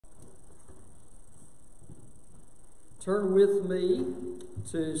Turn with me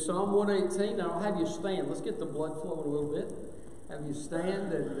to Psalm 118. Now, I'll have you stand. Let's get the blood flowing a little bit. Have you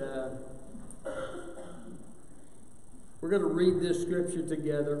stand, and we're going to read this scripture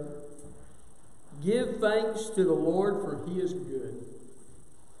together. Give thanks to the Lord, for He is good.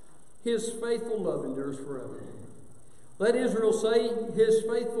 His faithful love endures forever. Let Israel say, His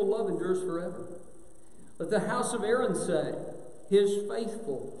faithful love endures forever. Let the house of Aaron say, His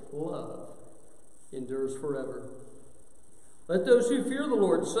faithful love endures forever. Let those who fear the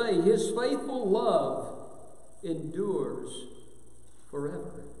Lord say, His faithful love endures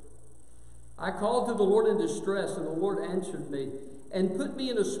forever. I called to the Lord in distress, and the Lord answered me, and put me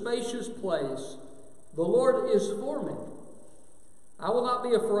in a spacious place. The Lord is for me. I will not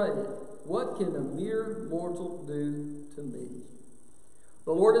be afraid. What can a mere mortal do to me?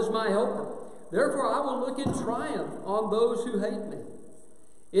 The Lord is my helper. Therefore I will look in triumph on those who hate me.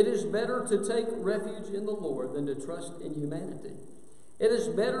 It is better to take refuge in the Lord than to trust in humanity. It is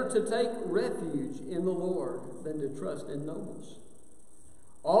better to take refuge in the Lord than to trust in nobles.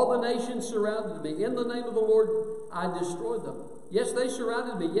 All the nations surrounded me. In the name of the Lord, I destroyed them. Yes, they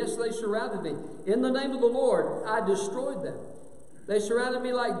surrounded me. Yes, they surrounded me. In the name of the Lord, I destroyed them. They surrounded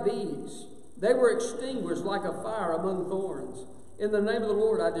me like bees. They were extinguished like a fire among thorns. In the name of the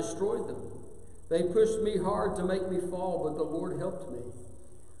Lord, I destroyed them. They pushed me hard to make me fall, but the Lord helped me.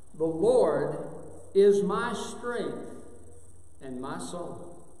 The Lord is my strength and my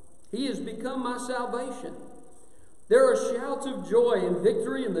song. He has become my salvation. There are shouts of joy and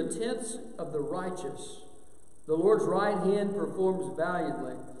victory in the tents of the righteous. The Lord's right hand performs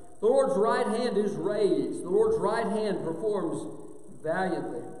valiantly. The Lord's right hand is raised. The Lord's right hand performs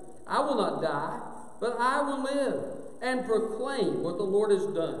valiantly. I will not die, but I will live and proclaim what the Lord has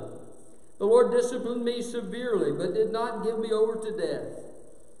done. The Lord disciplined me severely, but did not give me over to death.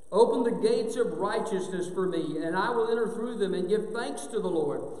 Open the gates of righteousness for me, and I will enter through them and give thanks to the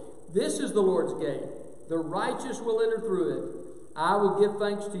Lord. This is the Lord's gate. The righteous will enter through it. I will give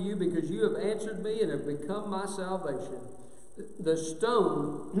thanks to you because you have answered me and have become my salvation. The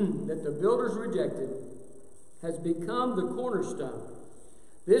stone that the builders rejected has become the cornerstone.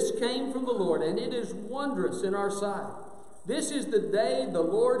 This came from the Lord, and it is wondrous in our sight. This is the day the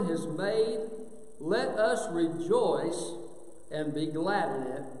Lord has made. Let us rejoice and be glad in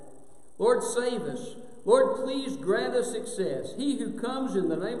it. Lord, save us. Lord, please grant us success. He who comes in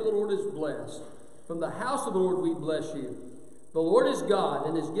the name of the Lord is blessed. From the house of the Lord we bless you. The Lord is God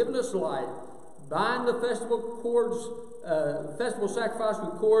and has given us light. Bind the festival sacrifice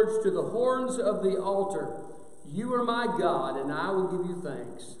with cords to the horns of the altar. You are my God, and I will give you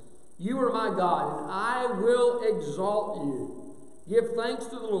thanks. You are my God, and I will exalt you. Give thanks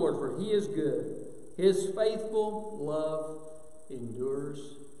to the Lord, for He is good. His faithful love endures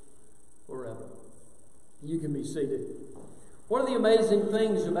forever. You can be seated. One of the amazing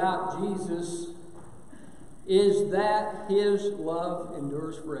things about Jesus is that His love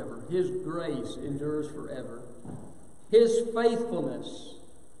endures forever. His grace endures forever. His faithfulness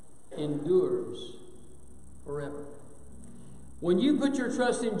endures forever. When you put your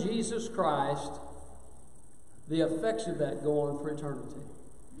trust in Jesus Christ, the effects of that go on for eternity.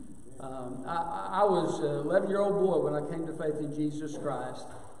 I was an 11-year-old boy when I came to faith in Jesus Christ.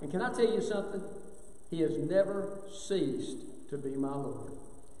 And can I tell you something? He has never ceased to be my Lord.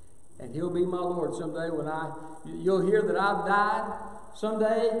 And He'll be my Lord someday when you'll hear that I've died.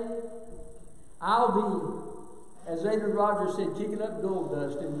 Someday, I'll be, as Adrian Rogers said, kicking up gold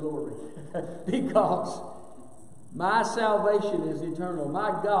dust in glory. Because my salvation is eternal.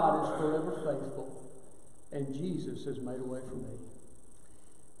 My God is forever faithful. And Jesus has made a way for me.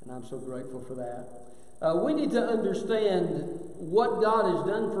 And I'm so grateful for that. We need to understand what God has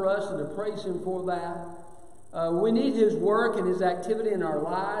done for us and to praise Him for that. We need His work and His activity in our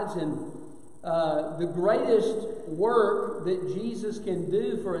lives. And the greatest work that Jesus can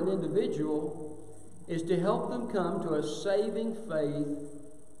do for an individual is to help them come to a saving faith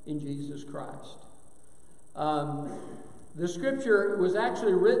in Jesus Christ. The scripture was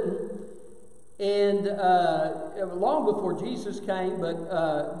actually written and long before Jesus came, but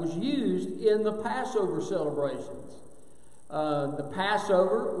was used in the Passover celebrations. The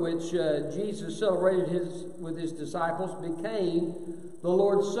Passover, which Jesus celebrated with His disciples, became the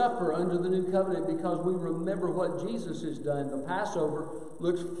Lord's Supper under the New Covenant because we remember what Jesus has done. The Passover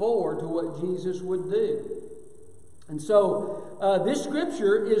looks forward to what Jesus would do. And so this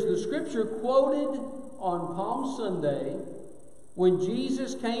scripture is the scripture quoted on Palm Sunday when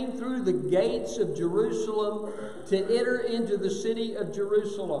Jesus came through the gates of Jerusalem to enter into the city of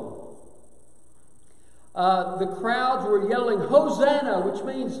Jerusalem. The crowds were yelling, Hosanna, which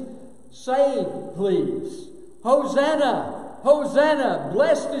means save, please. Hosanna! Hosanna!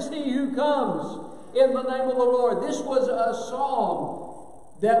 Blessed is he who comes in the name of the Lord. This was a psalm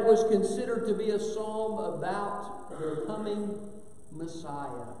that was considered to be a psalm about the coming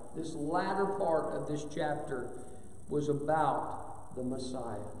Messiah. This latter part of this chapter was about the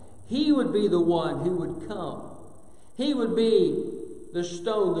Messiah. He would be the one who would come. He would be the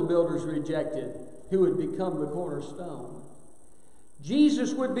stone the builders rejected, who would become the cornerstone.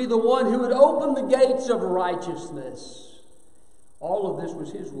 Jesus would be the one who would open the gates of righteousness. All of this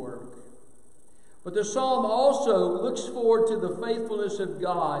was his work. But the psalm also looks forward to the faithfulness of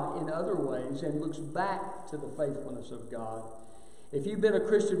God in other ways and looks back to the faithfulness of God. If you've been a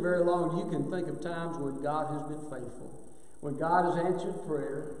Christian very long, you can think of times when God has been faithful, when God has answered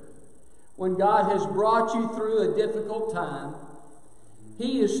prayer, when God has brought you through a difficult time.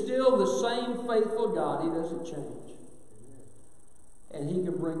 He is still the same faithful God. He doesn't change. And he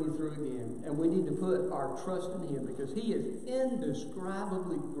can bring you through again. And we need to put our trust in him because he is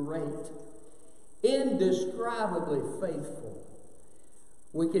indescribably great, indescribably faithful.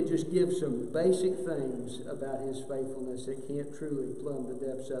 We could just give some basic things about his faithfulness that can't truly plumb the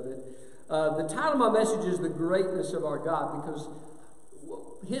depths of it. The title of my message is The Greatness of Our God, because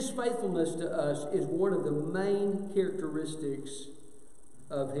his faithfulness to us is one of the main characteristics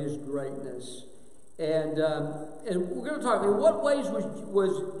of his greatness. And we're going to talk, in what ways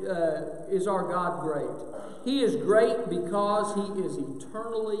is our God great? He is great because he is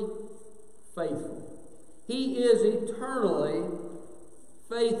eternally faithful. He is eternally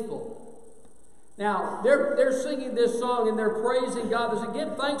faithful. Now, they're singing this song and they're praising God. They say,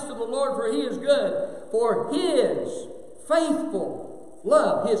 give thanks to the Lord, for he is good. For his faithful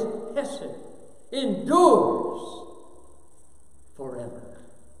love, his hesed, endures forever.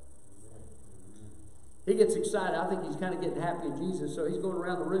 He gets excited. I think he's kind of getting happy in Jesus, so he's going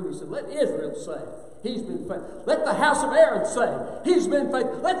around the room. He said, let Israel say he's been faithful. Let the house of Aaron say he's been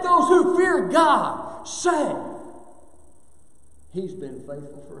faithful. Let those who fear God say he's been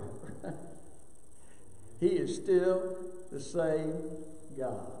faithful forever. He is still the same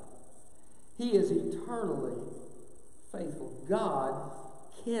God. He is eternally faithful. God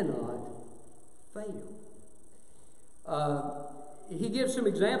cannot fail. He gives some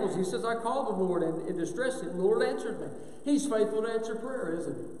examples. He says, I called the Lord in distress, and the Lord answered me. He's faithful to answer prayer,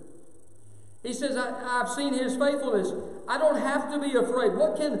 isn't he? He says, I've seen his faithfulness. I don't have to be afraid.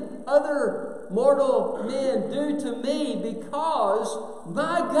 What can other mortal men do to me? Because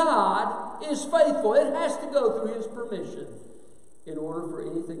my God is faithful. It has to go through his permission in order for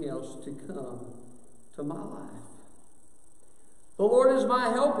anything else to come to my life. The Lord is my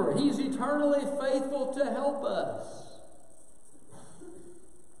helper. He's eternally faithful to help us.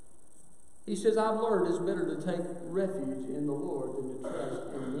 He says, I've learned it's better to take refuge in the Lord than to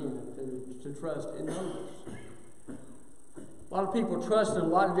trust in men, than to trust in others. A lot of people trust in a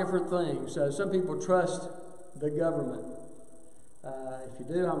lot of different things. Some people trust the government. If you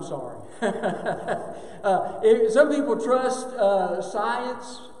do, I'm sorry. Some people trust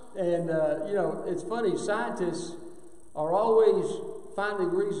science, and it's funny. Scientists are always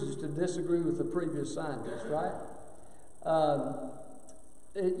finding reasons to disagree with the previous scientists, right?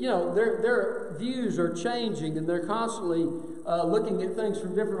 Their views are changing, and they're constantly looking at things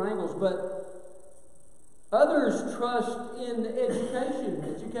from different angles. But others trust in education.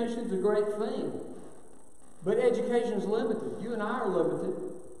 Education's a great thing, but education is limited. You and I are limited.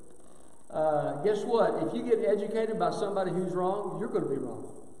 Guess what? If you get educated by somebody who's wrong, you're going to be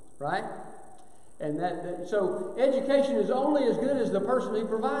wrong, right? And so education is only as good as the person who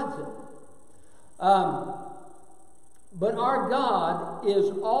provides it. But our God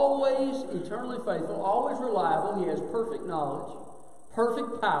is always eternally faithful, always reliable. He has perfect knowledge,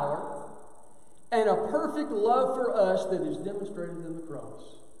 perfect power, and a perfect love for us that is demonstrated in the cross.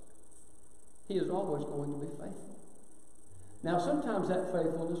 He is always going to be faithful. Now, sometimes that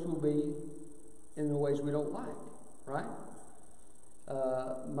faithfulness will be in the ways we don't like, right?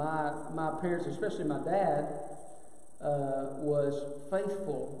 My parents, especially my dad, was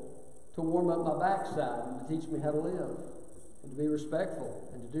faithful to warm up my backside and to teach me how to live and to be respectful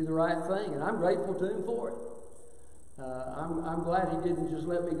and to do the right thing. And I'm grateful to him for it. I'm glad he didn't just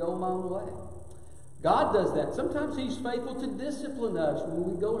let me go my own way. God does that. Sometimes he's faithful to discipline us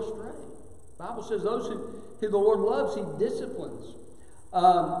when we go astray. The Bible says those who the Lord loves, he disciplines.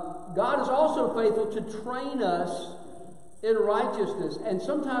 God is also faithful to train us in righteousness. And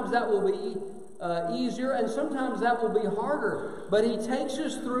sometimes that will be easier, and sometimes that will be harder. But he takes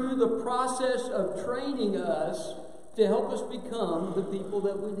us through the process of training us to help us become the people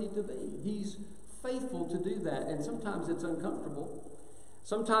that we need to be. He's faithful to do that, and sometimes it's uncomfortable.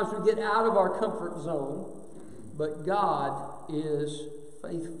 Sometimes we get out of our comfort zone, but God is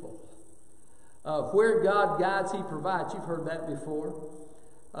faithful. Where God guides, He provides. You've heard that before.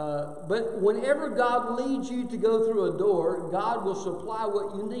 But whenever God leads you to go through a door, God will supply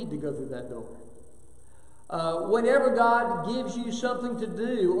what you need to go through that door. Whenever God gives you something to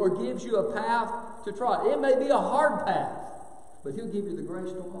do or gives you a path to trot, it may be a hard path, but He'll give you the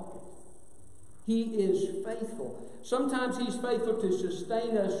grace to walk it. He is faithful. Sometimes He's faithful to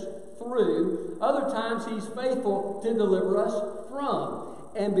sustain us through. Other times He's faithful to deliver us from.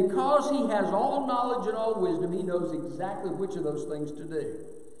 And because He has all knowledge and all wisdom, He knows exactly which of those things to do.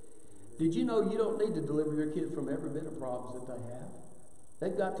 Did you know you don't need to deliver your kids from every bit of problems that they have?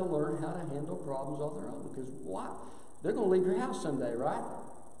 They've got to learn how to handle problems on their own. Because why? They're going to leave your house someday, right?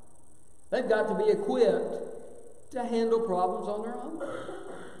 They've got to be equipped to handle problems on their own.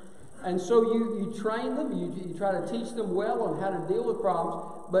 And so you train them, you try to teach them well on how to deal with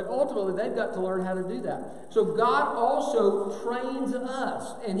problems, but ultimately they've got to learn how to do that. So God also trains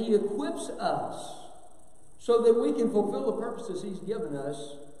us and He equips us so that we can fulfill the purposes He's given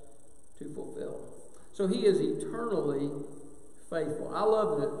us to fulfill. So He is eternally faithful. I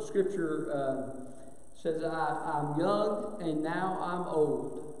love that Scripture says, I'm young and now I'm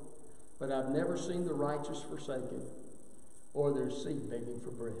old, but I've never seen the righteous forsaken or their seed begging for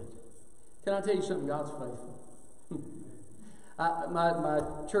bread. Can I tell you something? God's faithful. My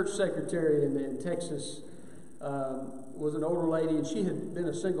church secretary in Texas was an older lady, and she had been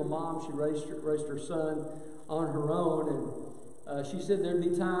a single mom. She raised her son on her own, and she said there'd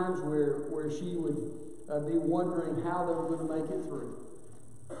be times where she would be wondering how they were going to make it through.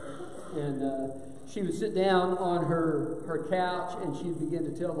 And she would sit down on her couch, and she'd begin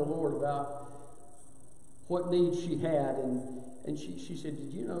to tell the Lord about what needs she had, and she said,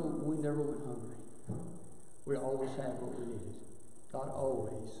 did you know we never went hungry? We always had what we needed. God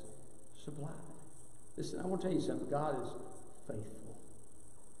always supplied. Listen, I want to tell you something. God is faithful.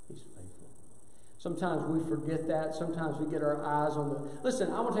 He's faithful. Sometimes we forget that. Sometimes we get our eyes on the...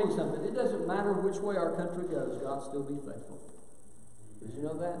 Listen, I want to tell you something. It doesn't matter which way our country goes. God still be faithful. Did you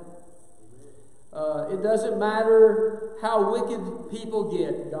know that? It doesn't matter how wicked people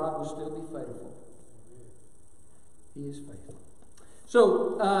get. God will still be faithful. He is faithful.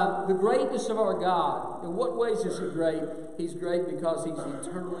 So, the greatness of our God, in what ways is He great? He's great because He's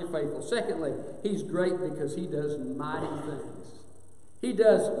eternally faithful. Secondly, He's great because He does mighty things. He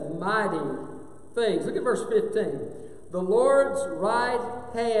does mighty things. Look at verse 15. The Lord's right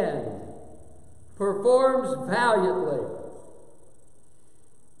hand performs valiantly.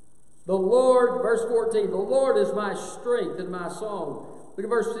 The Lord, verse 14, the Lord is my strength and my song. Look at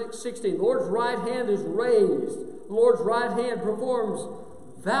verse 16. The Lord's right hand is raised. The Lord's right hand performs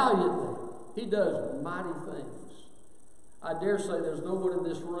valiantly. He does mighty things. I dare say there's no one in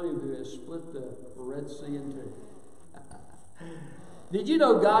this room who has split the Red Sea in two. Did you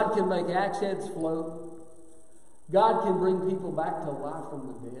know God can make axe heads float? God can bring people back to life from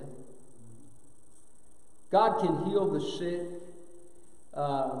the dead. God can heal the sick.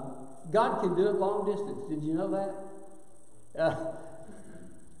 God can do it long distance. Did you know that?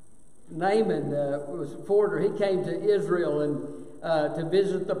 Naaman was a foreigner. He came to Israel and to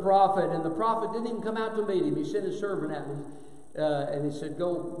visit the prophet, and the prophet didn't even come out to meet him. He sent his servant out, and he said,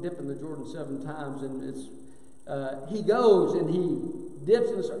 "Go dip in the Jordan 7 times." And he goes and he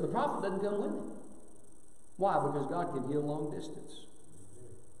dips in the prophet doesn't come with him. Why? Because God can heal long distance.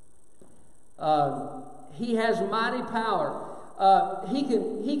 He has mighty power. He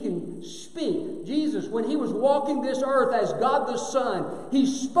can speak. Jesus, when He was walking this earth as God the Son, He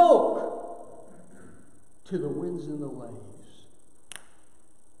spoke to the winds and the waves.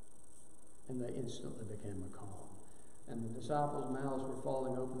 And they instantly became a calm. And the disciples' mouths were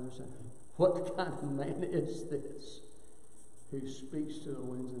falling open. They're saying, what kind of man is this who speaks to the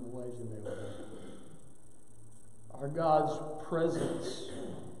winds and the waves and they obey? Our God's presence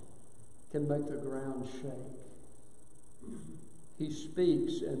can make the ground shake. He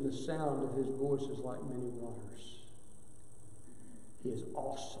speaks, and the sound of His voice is like many waters. He is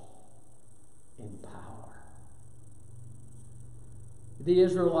awesome in power. The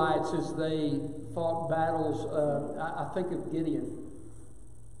Israelites, as they fought battles, I think of Gideon.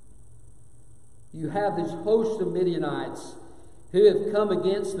 You have this host of Midianites who have come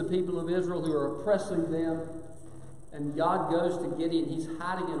against the people of Israel, who are oppressing them. And God goes to Gideon. He's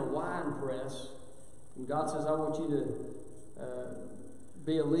hiding in a wine press. And God says, I want you to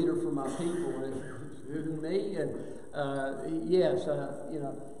be a leader for my people. And me? And yes,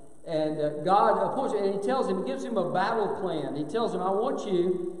 And God appoints him, and He tells him, He gives him a battle plan. He tells him, I want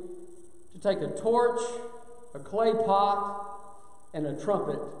you to take a torch, a clay pot, and a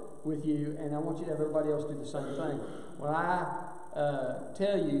trumpet with you, and I want you to have everybody else do the same thing. When I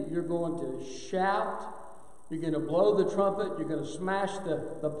tell you, you're going to shout, you're going to blow the trumpet, you're going to smash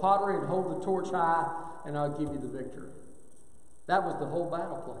the pottery and hold the torch high, and I'll give you the victory. That was the whole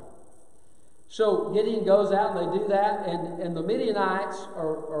battle plan. So Gideon goes out and they do that, and the Midianites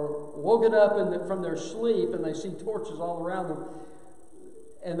are woken up from their sleep, and they see torches all around them,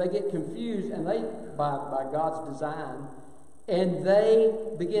 and they get confused, and they, by God's design, and they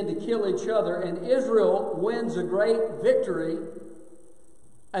begin to kill each other, and Israel wins a great victory,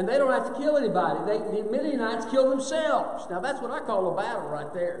 and they don't have to kill anybody. The Midianites kill themselves. Now that's what I call a battle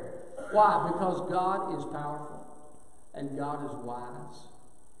right there. Why? Because God is powerful, and God is wise.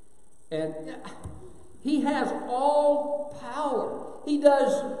 And He has all power. He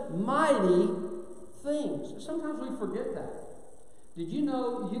does mighty things. Sometimes we forget that. Did you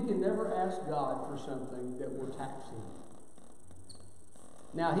know you can never ask God for something that will tax Him?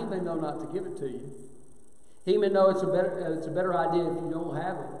 Now, He may know not to give it to you. He may know it's a better idea if you don't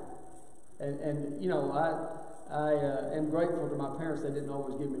have it. And you know, I am grateful to my parents. They didn't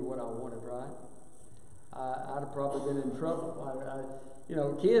always give me what I wanted, right? I'd have probably been in trouble. You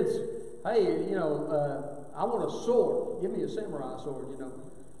know, kids, hey, you know, I want a sword. Give me a samurai sword, you know.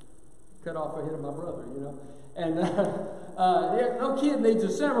 Cut off the head of my brother, you know. And no kid needs a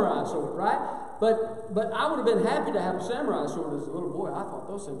samurai sword, right? But I would have been happy to have a samurai sword as a little boy. I thought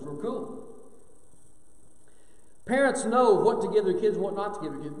those things were cool. Parents know what to give their kids and what not to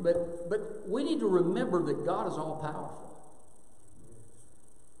give their kids. But we need to remember that God is all powerful.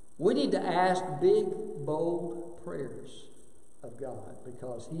 We need to ask big, bold prayers of God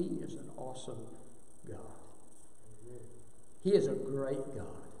because He is an awesome God. He is a great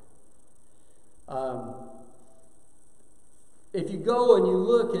God. If you go and you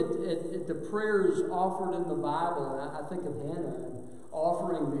look at the prayers offered in the Bible, and I think of Hannah and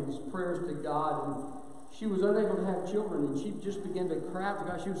offering these prayers to God, and she was unable to have children, and she just began to cry out to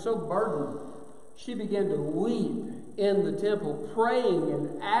God. She was so burdened. She began to weep in the temple, praying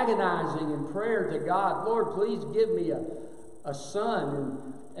and agonizing in prayer to God. Lord, please give me a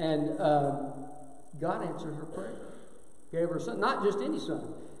son. And God answered her prayer. Gave her a son. Not just any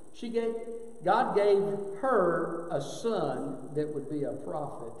son. God gave her a son that would be a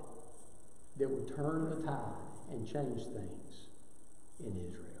prophet that would turn the tide and change things in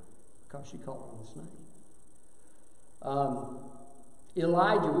Israel. Because she called on His name.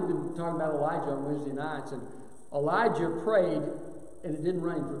 Elijah, we've been talking about Elijah on Wednesday nights, and Elijah prayed, and it didn't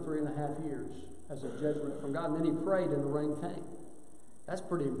rain for 3.5 years as a judgment from God. And then he prayed, and the rain came. That's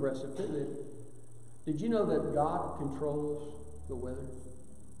pretty impressive, isn't it? Did you know that God controls the weather?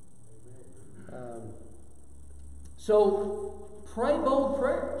 So pray bold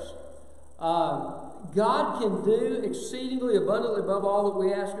prayers. God can do exceedingly abundantly above all that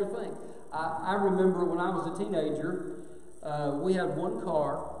we ask or think. I remember when I was a teenager, we had one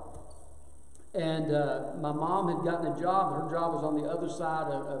car, and my mom had gotten a job. Her job was on the other side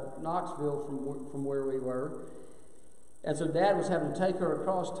of Knoxville from where we were. And so Dad was having to take her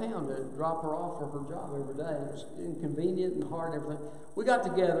across town to drop her off for her job every day. It was inconvenient and hard and everything. We got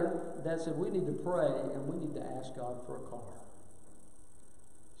together. Dad said, we need to pray and we need to ask God for a car.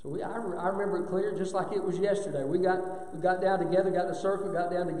 So I remember it clear, just like it was yesterday. We got down together, got in a circle, got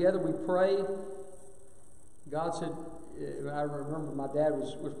down together. We prayed. God said, I remember my dad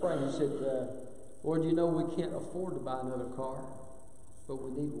was praying. He said, Lord, you know we can't afford to buy another car, but we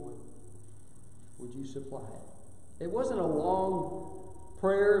need one. Would you supply it? It wasn't a long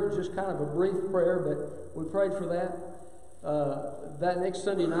prayer. It was just kind of a brief prayer, but we prayed for that. That next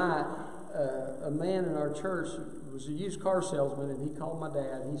Sunday night, a man in our church was a used car salesman, and he called my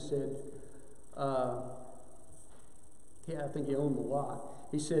dad. He said, I think he owned the lot.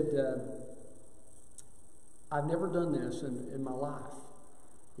 He said, I've never done this in my life.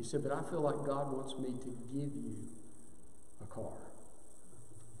 He said, but I feel like God wants me to give you a car.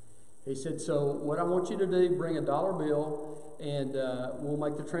 He said, so what I want you to do, bring $1 bill, and we'll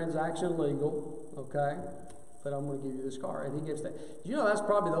make the transaction legal, okay? But I'm going to give you this car. And he gives that. You know, that's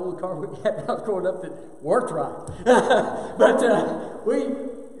probably the only car we had when I was growing up that worked right. But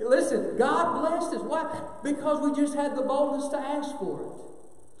listen, God blessed us. Why? Because we just had the boldness to ask for it.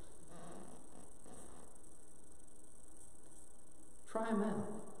 Try Him out.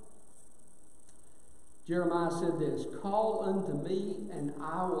 Jeremiah said this, call unto me, and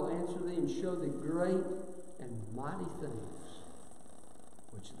I will answer thee and show thee great and mighty things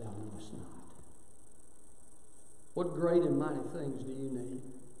which thou knowest not. What great and mighty things do you need?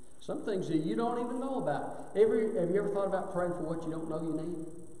 Some things that you don't even know about. Have you ever thought about praying for what you don't know you need?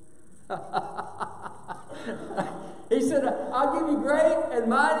 He said, I'll give you great and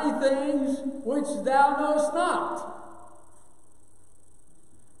mighty things which thou knowest not.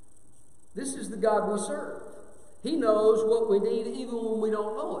 This is the God we serve. He knows what we need even when we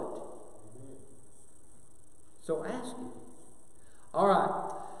don't know it. So ask Him. All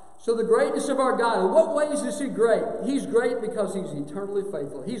right. So the greatness of our God. In what ways is He great? He's great because He's eternally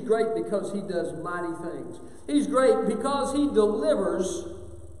faithful. He's great because He does mighty things. He's great because He delivers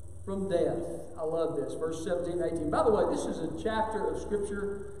from death. I love this. Verse 17 and 18. By the way, this is a chapter of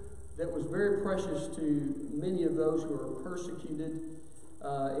Scripture that was very precious to many of those who are persecuted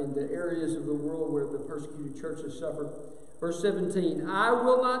in the areas of the world where the persecuted church has suffered. Verse 17. I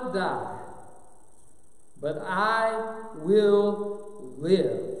will not die, but I will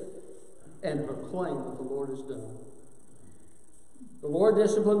live and proclaim what the Lord has done. The Lord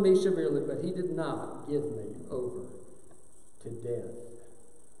disciplined me severely, but He did not give me over to death.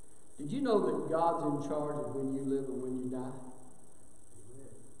 Did you know that God's in charge of when you live and when you die?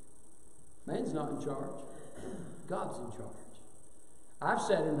 Man's not in charge. God's in charge. I've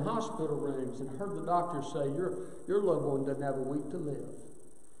sat in hospital rooms and heard the doctors say, your loved one doesn't have a week to live.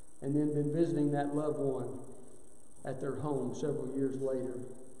 And then been visiting that loved one at their home several years later.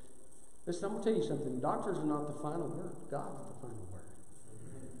 Listen, I'm going to tell you something. Doctors are not the final word. God is the final word.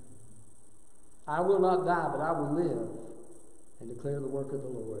 I will not die, but I will live and declare the work of the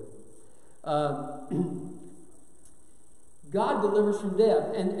Lord. God delivers from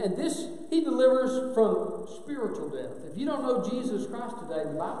death. And this, He delivers from spiritual death. If you don't know Jesus Christ today,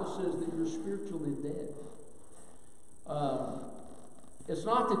 the Bible says that you're spiritually dead. It's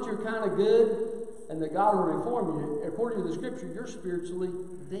not that you're kind of good and that God will reform you. According to the Scripture, you're spiritually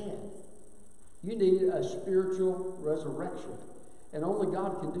dead. You need a spiritual resurrection. And only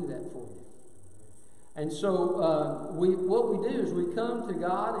God can do that for you. And so what we do is we come to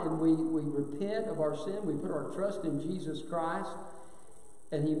God and we repent of our sin. We put our trust in Jesus Christ.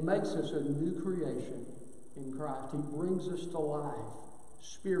 And He makes us a new creation in Christ. He brings us to life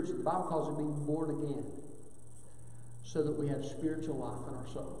spiritually. The Bible calls it being born again. So that we have spiritual life in our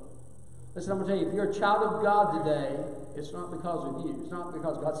soul. Listen, I'm going to tell you, if you're a child of God today, it's not because of you. It's not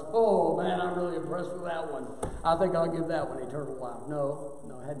because God said, oh man, I'm really impressed with that one. I think I'll give that one eternal life. No,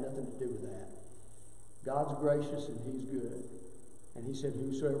 it had nothing to do with that. God's gracious and He's good. And He said,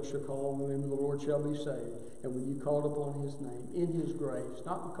 whosoever shall call on the name of the Lord shall be saved. And when you called upon His name, in His grace,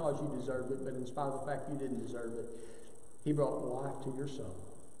 not because you deserved it, but in spite of the fact you didn't deserve it, He brought life to your soul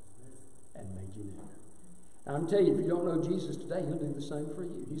and made you new. And I'm telling you, if you don't know Jesus today, He'll do the same for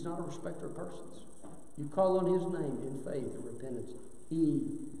you. He's not a respecter of persons. You call on His name in faith and repentance, He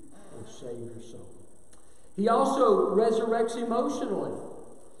will save your soul. He also resurrects emotionally.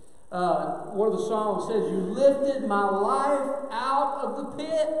 One of the Psalms says, you lifted my life out of the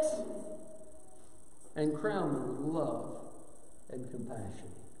pit and crowned me with love and compassion.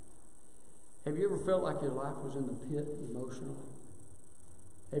 Have you ever felt like your life was in the pit emotionally?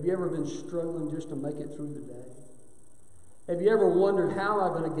 Have you ever been struggling just to make it through the day? Have you ever wondered, how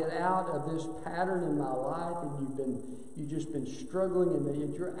am I going to get out of this pattern in my life? And you've just been struggling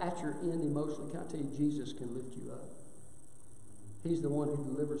and you're at your end emotionally. Can I tell you, Jesus can lift you up. He's the one who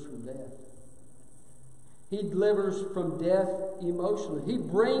delivers from death. He delivers from death emotionally. He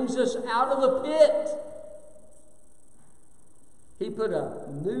brings us out of the pit. He put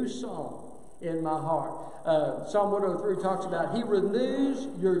a new song in my heart. Psalm 103 talks about, He renews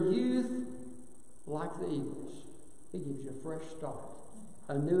your youth like the eagles. He gives you a fresh start,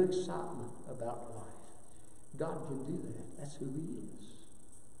 a new excitement about life. God can do that. That's who He is.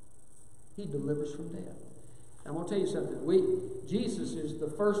 He delivers from death. I'm going to tell you something. Jesus is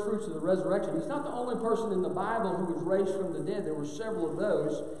the first fruits of the resurrection. He's not the only person in the Bible who was raised from the dead. There were several of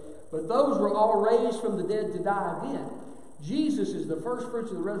those, but those were all raised from the dead to die again. Jesus is the first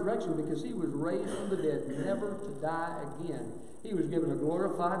fruits of the resurrection because He was raised from the dead, never to die again. He was given a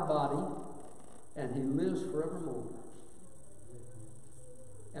glorified body, and He lives forevermore.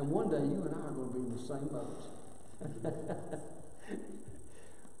 And one day you and I are going to be in the same boat.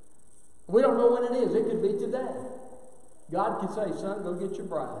 We don't know when it is. It could be today. God could say, son, go get your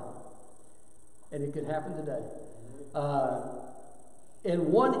bride. And it could happen today.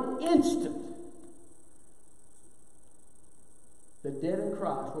 In one instant, the dead in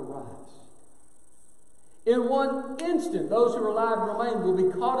Christ will rise. In one instant, those who are alive and remain will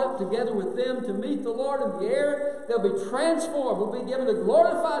be caught up together with them to meet the Lord in the air. They'll be transformed. Will be given a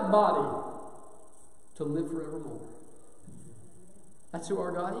glorified body to live forevermore. That's who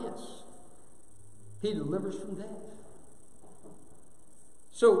our God is. He delivers from death.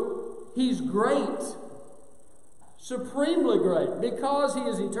 So, He's great. supremely great, because He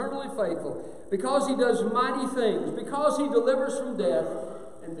is eternally faithful, because He does mighty things, because He delivers from death,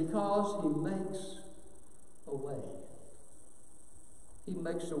 and because He makes a way. He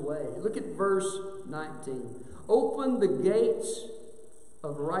makes a way. Look at verse 19. Open the gates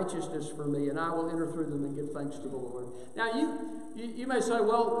of righteousness for me, and I will enter through them and give thanks to the Lord. Now, you may say,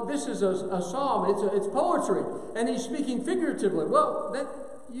 well, this is a psalm. It's poetry, and he's speaking figuratively. Well,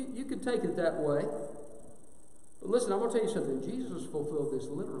 you could take it that way. But listen, I'm going to tell you something. Jesus fulfilled this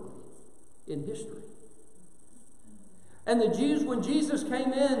literally in history. And the Jews, when Jesus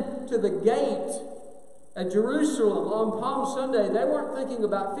came in to the gate at Jerusalem on Palm Sunday, they weren't thinking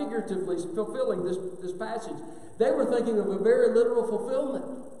about figuratively fulfilling this passage. They were thinking of a very literal fulfillment.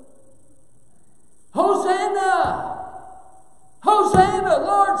 Hosanna! Hosanna,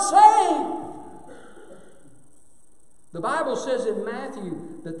 Lord, save! The Bible says in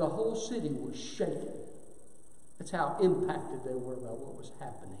Matthew that the whole city was shaken. That's how impacted they were by what was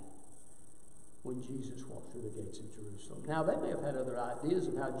happening when Jesus walked through the gates of Jerusalem. Now, they may have had other ideas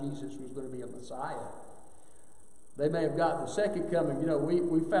of how Jesus was going to be a Messiah. They may have got the second coming. You know,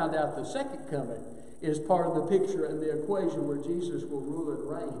 we found out the second coming is part of the picture and the equation where Jesus will rule and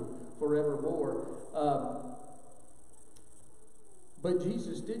reign forevermore. But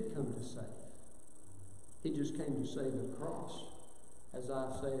Jesus did come to save. He just came to save the cross, as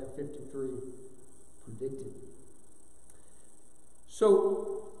Isaiah 53 predicted.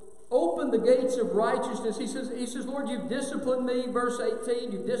 So, open the gates of righteousness. He says, Lord, you've disciplined me, verse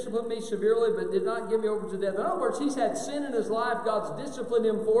 18, you've disciplined me severely, but did not give me over to death. In other words, he's had sin in his life. God's disciplined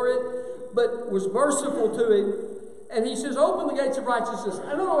him for it, but was merciful to him. And he says, open the gates of righteousness. In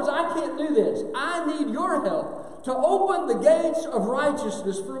other words, I can't do this. I need your help to open the gates of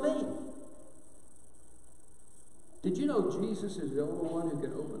righteousness for me. Did you know Jesus is the only one who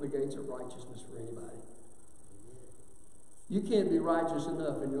can open the gates of righteousness for anybody? You can't be righteous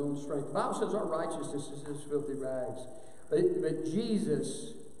enough in your own strength. The Bible says our righteousness is as filthy rags. But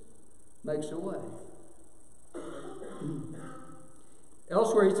Jesus makes a way.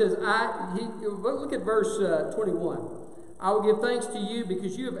 Elsewhere he says, look at verse 21. I will give thanks to you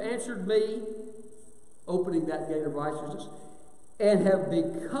because you have answered me, opening that gate of righteousness, and have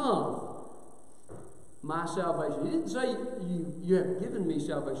become my salvation. He didn't say you have given me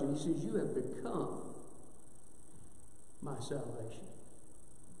salvation. He says you have become my salvation.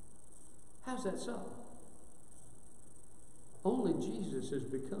 How's that so? Only Jesus has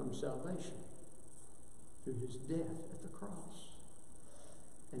become salvation through his death at the cross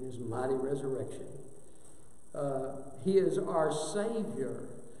and his mighty resurrection. He is our Savior.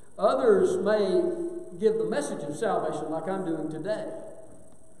 Others may give the message of salvation like I'm doing today.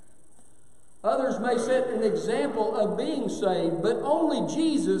 Others may set an example of being saved, but only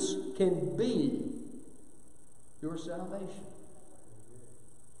Jesus can be your salvation.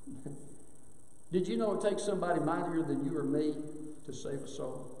 Did you know it takes somebody mightier than you or me to save a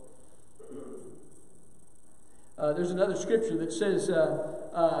soul? There's another scripture that says,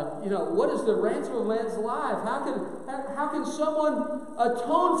 what is the ransom of man's life? How can someone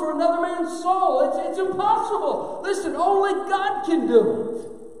atone for another man's soul? It's impossible. Listen, only God can do it.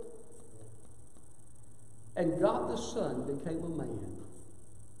 And God the Son became a man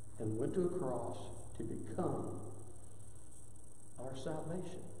and went to a cross to become our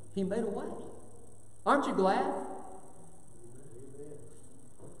salvation. He made a way. Aren't you glad?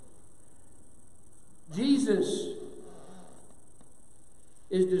 Jesus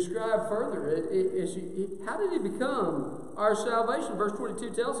is described further. How did he become our salvation? Verse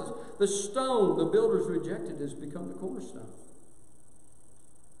 22 tells us, the stone the builders rejected has become the cornerstone.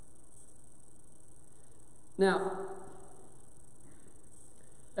 Now,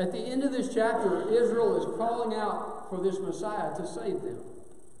 at the end of this chapter, Israel is calling out for this Messiah to save them.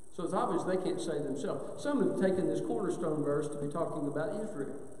 So it's obvious they can't save themselves. Some have taken this cornerstone verse to be talking about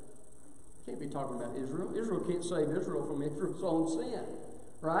Israel. Can't be talking about Israel. Israel can't save Israel from Israel's own sin.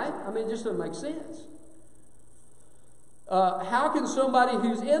 Right? I mean, it just doesn't make sense. How can somebody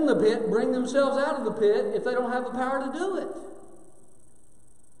who's in the pit bring themselves out of the pit if they don't have the power to do it?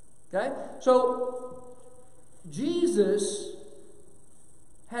 Okay? So, Jesus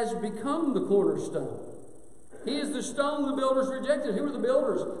has become the cornerstone. He is the stone the builders rejected. Who were the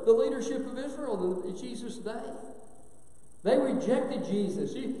builders? The leadership of Israel in Jesus' day. They rejected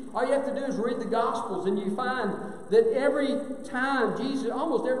Jesus. All you have to do is read the Gospels, and you find that every time Jesus,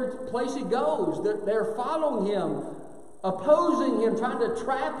 almost every place he goes, they're following him, opposing him, trying to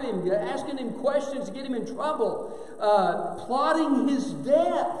trap him, asking him questions to get him in trouble, plotting his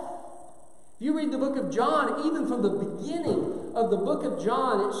death. You read the book of John, even from the beginning of the book of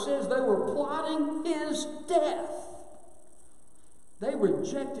John, it says they were plotting his death. They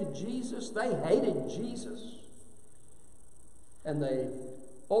rejected Jesus. They hated Jesus. And they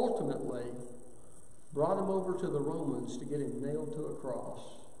ultimately brought him over to the Romans to get him nailed to a cross.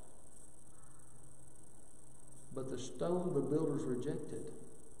 But the stone the builders rejected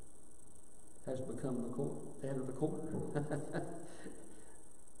has become the head of the corner.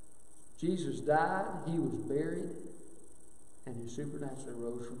 Jesus died, he was buried, and he supernaturally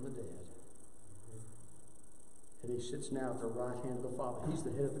rose from the dead. And he sits now at the right hand of the Father. He's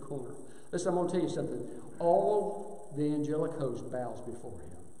the head of the corner. Listen, I'm going to tell you something. All the angelic host bows before him.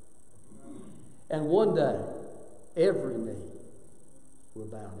 And one day, every knee will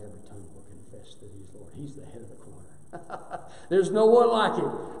bow and every tongue will confess that he's Lord. He's the head of the corner. There's no one like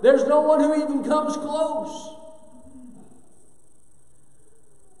him. There's no one who even comes close.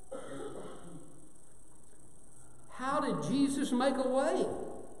 How did Jesus make a way?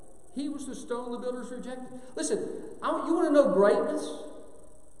 He was the stone the builders rejected. Listen, you want to know greatness?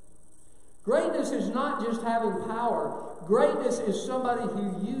 Greatness is not just having power. Greatness is somebody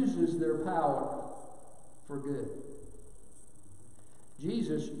who uses their power for good.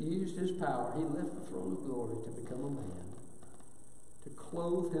 Jesus used his power. He left the throne of glory to become a man, to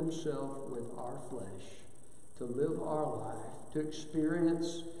clothe himself with our flesh, to live our life, to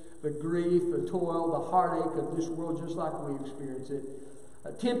experience the grief, the toil, the heartache of this world just like we experience it.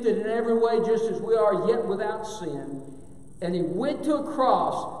 Tempted in every way just as we are, yet without sin. And he went to a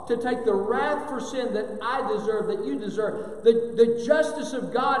cross to take the wrath for sin that I deserve, that you deserve. The justice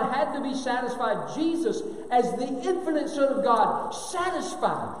of God had to be satisfied. Jesus, as the infinite Son of God,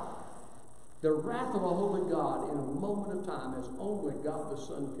 satisfied the wrath of a holy God in a moment of time, as only God the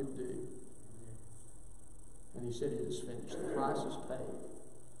Son could do. And he said, it is finished. The price is paid.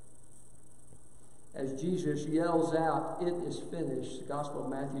 As Jesus yells out, it is finished, the Gospel of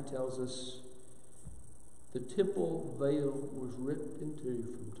Matthew tells us the temple veil was ripped in two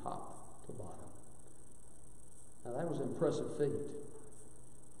from top to bottom. Now that was an impressive feat.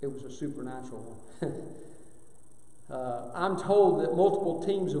 It was a supernatural one. I'm told that multiple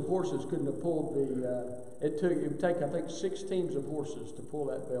teams of horses couldn't have pulled it would take, I think, 6 teams of horses to pull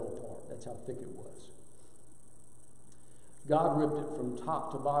that veil apart. That's how thick it was. God ripped it from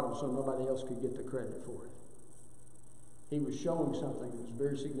top to bottom so nobody else could get the credit for it. He was showing something that was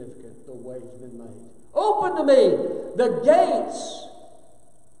very significant. The way has been made. Open to me the gates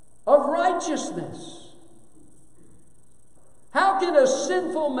of righteousness. How can a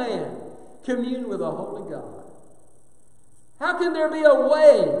sinful man commune with a holy God? How can there be a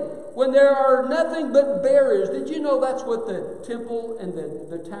way when there are nothing but barriers? Did you know that's what the temple and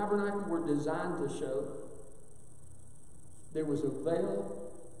the tabernacle were designed to show? There was a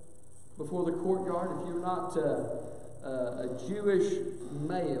veil before the courtyard. If you're not a Jewish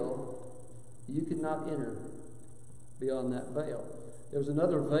male, you could not enter beyond that veil. There was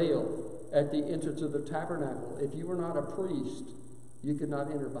another veil at the entrance of the tabernacle. If you were not a priest, you could not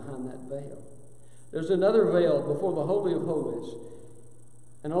enter behind that veil. There's another veil before the Holy of Holies,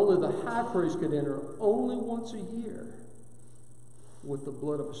 and only the high priest could enter only once a year with the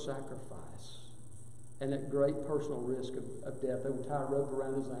blood of a sacrifice. And at great personal risk of death, they would tie a rope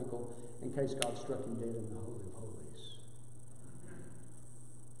around his ankle in case God struck him dead in the Holy of Holies.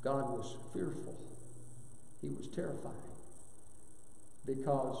 God was fearful. He was terrifying.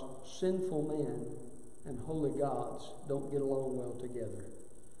 Because sinful men and holy gods don't get along well together.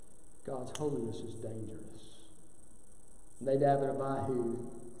 God's holiness is dangerous. Nadab and Abihu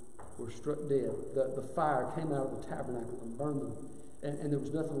were struck dead. The fire came out of the tabernacle and burned them. And there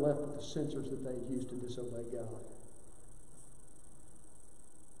was nothing left but the censers that they had used to disobey God.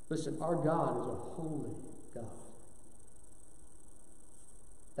 Listen, our God is a holy God.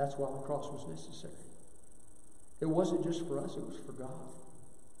 That's why the cross was necessary. It wasn't just for us, it was for God.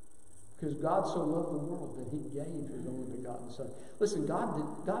 Because God so loved the world that he gave his only begotten Son. Listen, God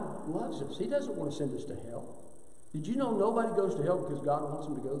loves us. He doesn't want to send us to hell. Did you know nobody goes to hell because God wants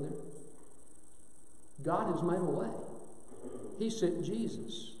them to go there? God has made a way. He sent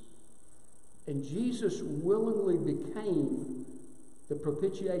Jesus. And Jesus willingly became the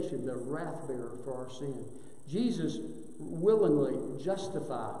propitiation, the wrath bearer for our sin. Jesus willingly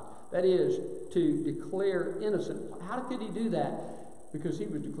justified. That is, to declare innocent. How could he do that? Because he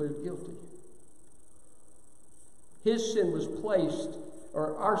was declared guilty. His sin was placed,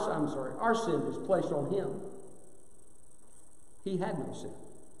 or our sin was placed on him. He had no sin.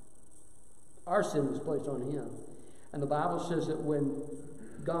 Our sin was placed on him. And the Bible says that when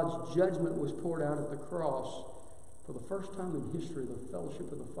God's judgment was poured out at the cross, for the first time in history, the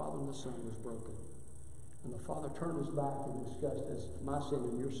fellowship of the Father and the Son was broken. And the Father turned his back in disgust as my sin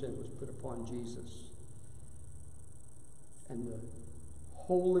and your sin was put upon Jesus. And the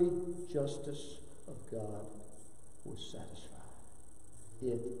holy justice of God was satisfied.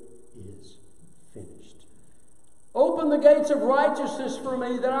 It is finished. Open the gates of righteousness for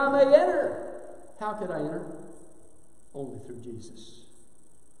me that I may enter. How could I enter? Only through Jesus.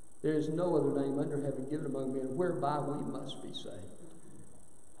 There is no other name under heaven given among men whereby we must be saved.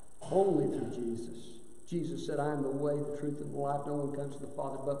 Only through Jesus. Jesus said, I am the way, the truth, and the life. No one comes to the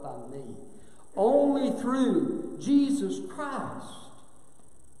Father but by me. Only through Jesus Christ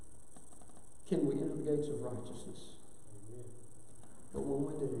can we enter the gates of righteousness. But when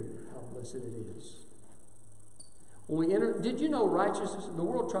we do, how blessed it is. When we enter, did you know righteousness? The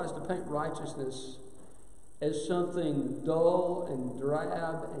world tries to paint righteousness as something dull and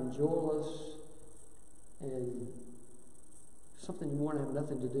drab and joyless and something you want to have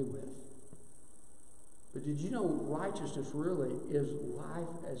nothing to do with. But did you know righteousness really is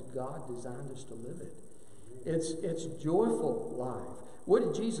life as God designed us to live it? It's joyful life. What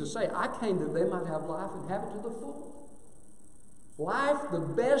did Jesus say? I came that they might have life and have it to the full. Life the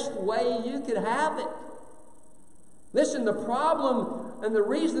best way you could have it. Listen, the problem and the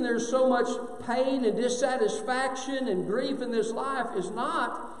reason there's so much pain and dissatisfaction and grief in this life is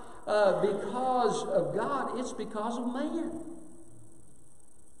not because of God, it's because of man.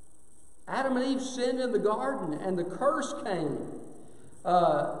 Adam and Eve sinned in the garden, and the curse came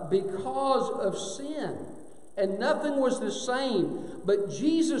because of sin. And nothing was the same. But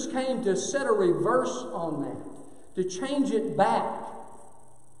Jesus came to set a reverse on that, to change it back,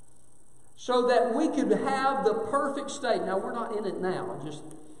 so that we could have the perfect state. Now, we're not in it now.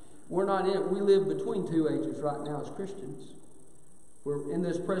 We're not in it. We live between two ages right now as Christians. We're in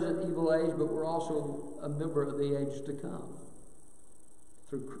this present evil age, but we're also a member of the age to come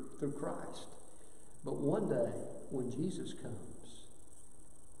through Christ. But one day, when Jesus comes,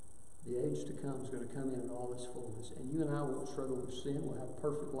 the age to come is going to come in all its fullness. And you and I won't struggle with sin. We'll have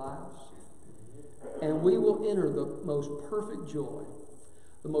perfect lives. And we will enter the most perfect joy,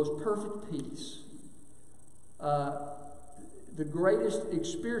 the most perfect peace, the greatest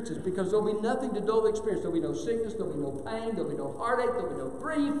experiences, because there'll be nothing to dull the experience. There'll be no sickness, there'll be no pain, there'll be no heartache, there'll be no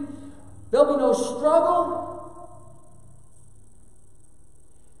grief, there'll be no struggle.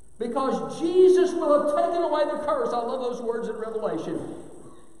 Because Jesus will have taken away the curse. I love those words in Revelation.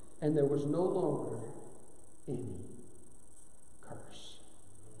 And there was no longer any curse.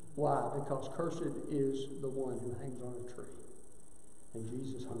 Why? Because cursed is the one who hangs on a tree. And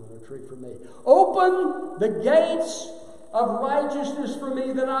Jesus hung on a tree for me. Open the gates of righteousness for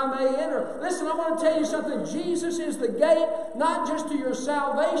me that I may enter. Listen, I want to tell you something. Jesus is the gate, not just to your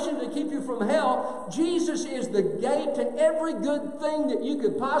salvation to keep you from hell. Jesus is the gate to every good thing that you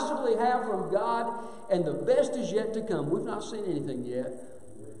could possibly have from God. And the best is yet to come. We've not seen anything yet.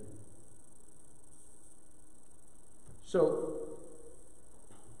 So,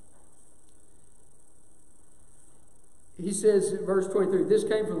 he says in verse 23, this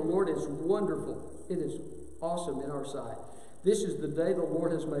came from the Lord. It's wonderful. It is awesome in our sight. This is the day the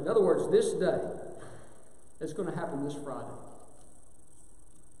Lord has made. In other words, this day, it's going to happen this Friday.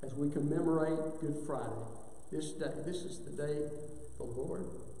 As we commemorate Good Friday, this day, this is the day the Lord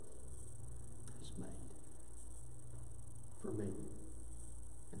has made. For me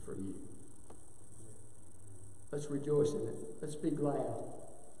and for you. Let's rejoice in it. Let's be glad.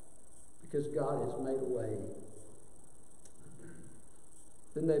 Because God has made a way.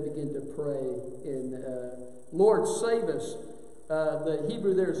 Then they begin to pray in, Lord, save us. The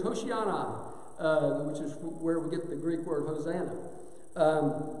Hebrew there is Hoshiana, which is where we get the Greek word Hosanna.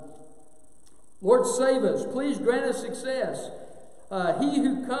 Lord, save us. Please grant us success. He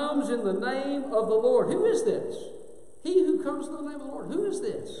who comes in the name of the Lord. Who is this? He who comes in the name of the Lord. Who is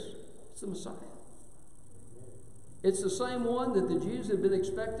this? It's the Messiah. It's the same one that the Jews had been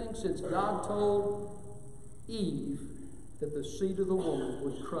expecting since God told Eve that the seed of the woman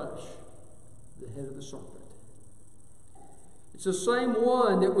would crush the head of the serpent. It's the same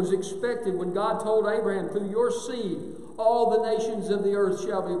one that was expected when God told Abraham, through your seed, all the nations of the earth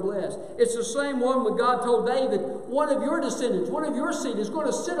shall be blessed. It's the same one when God told David, one of your descendants, one of your seed is going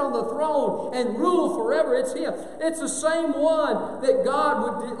to sit on the throne and rule forever. It's him. It's the same one that God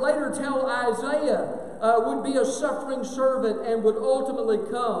would later tell Isaiah would be a suffering servant and would ultimately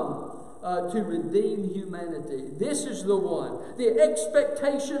come to redeem humanity. This is the one. The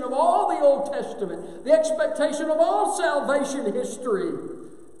expectation of all the Old Testament. The expectation of all salvation history.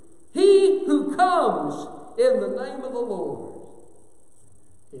 He who comes in the name of the Lord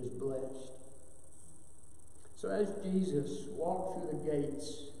is blessed. So as Jesus walked through the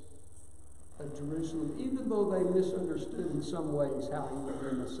gates of Jerusalem, even though they misunderstood in some ways how he would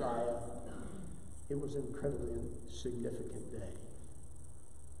be Messiah, it was an incredibly significant day.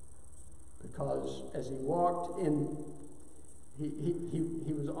 Because as he walked in,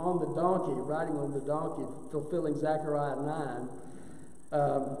 he was on the donkey, riding on the donkey, fulfilling Zechariah 9.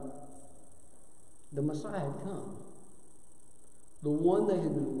 The Messiah had come. The one they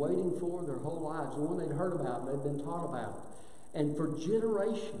had been waiting for their whole lives, the one they'd heard about, they'd been taught about. And for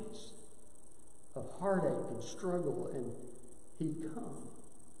generations of heartache and struggle, and he'd come.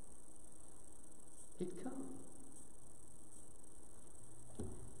 He'd come.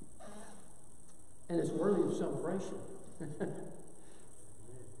 And it's worthy of celebration.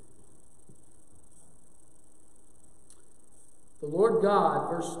 The Lord God,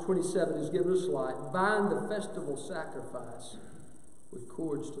 verse 27, has given us light. Bind the festival sacrifice with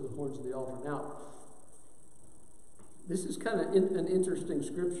cords to the horns of the altar. Now, this is kind of an interesting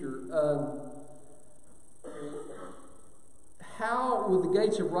scripture. How would the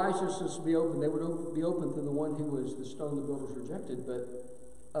gates of righteousness be open? They would be open to the one who was the stone the builders rejected, but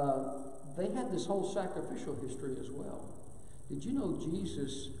they had this whole sacrificial history as well. Did you know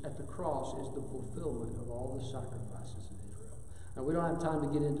Jesus at the cross is the fulfillment of all the sacrifices of Israel? Now, we don't have time to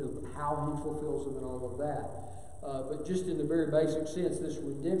get into how he fulfills them and all of that, but just in the very basic sense, this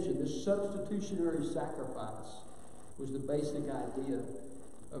redemption, this substitutionary sacrifice was the basic idea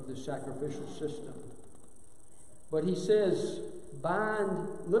of the sacrificial system. But he says, bind,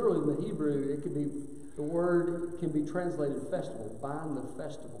 literally in the Hebrew, it could be, the word can be translated festival. Bind the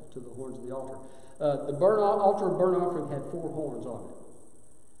festival to the horns of the altar. The altar of burnt offering had 4 horns on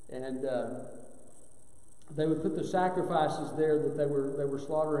it. And they would put the sacrifices there that they were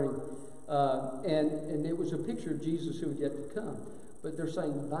slaughtering. And it was a picture of Jesus who had yet to come. But they're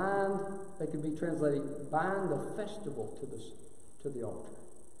saying bind, they could be translated, bind the festival to the altar.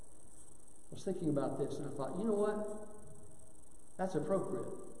 I was thinking about this and I thought, you know what? That's appropriate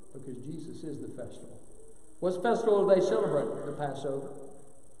because Jesus is the festival. What's the festival they celebrate? The Passover.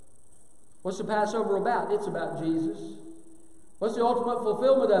 What's the Passover about? It's about Jesus. What's the ultimate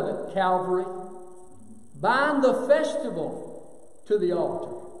fulfillment of it? Calvary. Bind the festival to the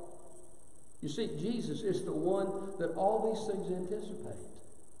altar. You see, Jesus is the one that all these things anticipate.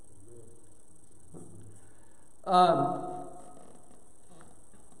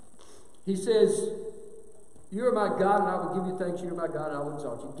 He says, you are my God, and I will give you thanks. You are my God, and I will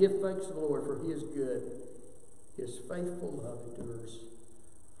exalt you. Give thanks to the Lord, for he is good. His faithful love endures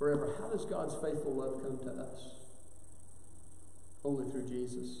forever. How does God's faithful love come to us? Only through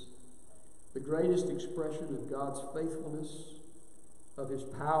Jesus. The greatest expression of God's faithfulness, of his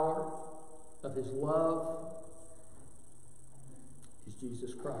power, of his love, is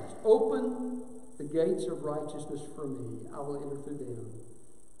Jesus Christ. Open the gates of righteousness for me. I will enter through them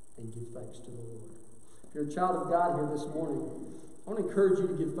and give thanks to the Lord. If you're a child of God here this morning, I want to encourage you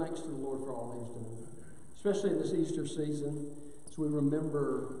to give thanks to the Lord for all he's done. Especially in this Easter season, as we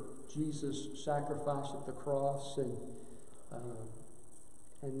remember Jesus' sacrifice at the cross and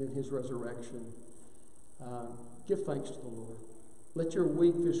then his resurrection. Give thanks to the Lord. Let your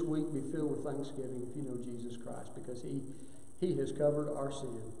week this week be filled with thanksgiving if you know Jesus Christ, because he has covered our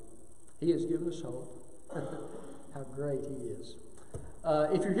sin. He has given us hope. How great he is.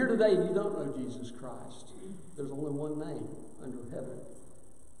 If you're here today and you don't know Jesus Christ, there's only one name under heaven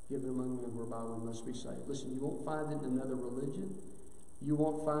given among men whereby we must be saved. Listen, you won't find it in another religion. You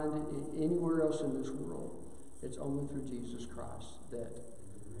won't find it anywhere else in this world. It's only through Jesus Christ that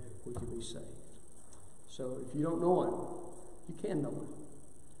we can be saved. So if you don't know him, you can know him.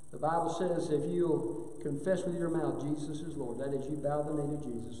 The Bible says if you'll confess with your mouth Jesus is Lord, that is, you bow the knee to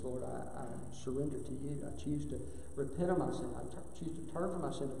Jesus, Lord, I surrender to you. I choose to repent of my sin. I choose to turn from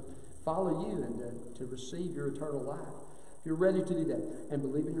my sin, to follow you, and to receive your eternal life. If you're ready to do that and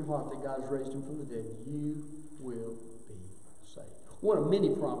believe in your heart that God has raised him from the dead, you will be saved. One of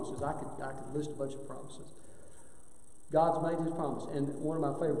many promises. I could list a bunch of promises. God's made his promise. And one of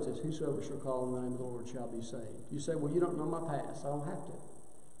my favorites is, whosoever shall call on the name of the Lord shall be saved. You say, well, you don't know my past. I don't have to.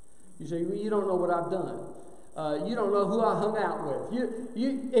 You say, well, you don't know what I've done. You don't know who I hung out with.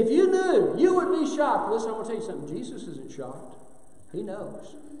 If you knew, you would be shocked. Listen, I'm going to tell you something. Jesus isn't shocked. He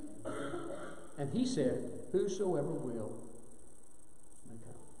knows. And he said, whosoever will may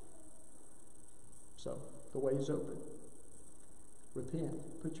come. So, the way is open. Repent.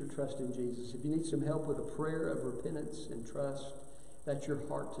 Put your trust in Jesus. If you need some help with a prayer of repentance and trust, that's your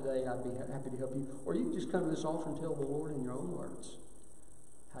heart today, I'd be happy to help you. Or you can just come to this altar and tell the Lord in your own words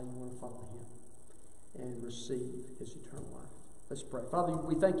how you want to follow him and receive his eternal life. Let's pray. Father,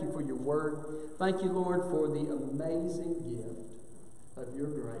 we thank you for your word. Thank you, Lord, for the amazing gift of your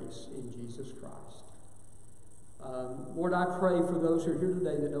grace in Jesus Christ. Lord, I pray for those who are here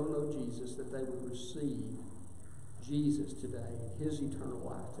today that don't know Jesus, that they would receive Jesus today, his eternal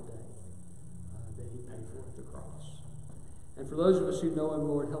life today. foot of the cross. And for those of us who know Him,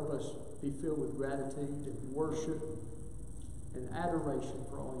 Lord, help us be filled with gratitude and worship and adoration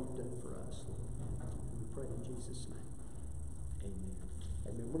for all You've done for us. We pray in Jesus' name. Amen.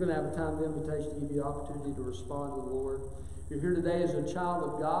 Amen. We're going to have a time of invitation to give you the opportunity to respond to the Lord. If you're here today as a child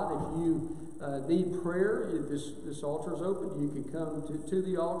of God, if you need prayer, this altar is open. You can come to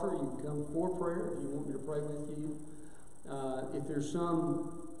the altar. You can come for prayer if you want me to pray with you. If there's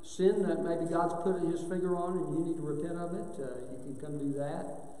some sin that maybe God's put His finger on and you need to repent of it, you can come do that.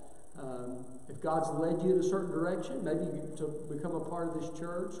 If God's led you in a certain direction, maybe to become a part of this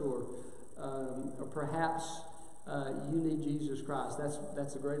church, or perhaps you need Jesus Christ.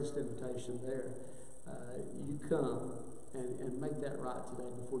 That's the greatest invitation there. You come and make that right today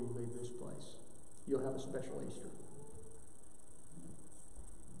before you leave this place. You'll have a special Easter.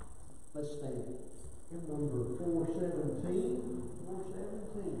 Let's stand. Hymn number 417.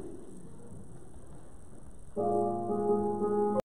 417.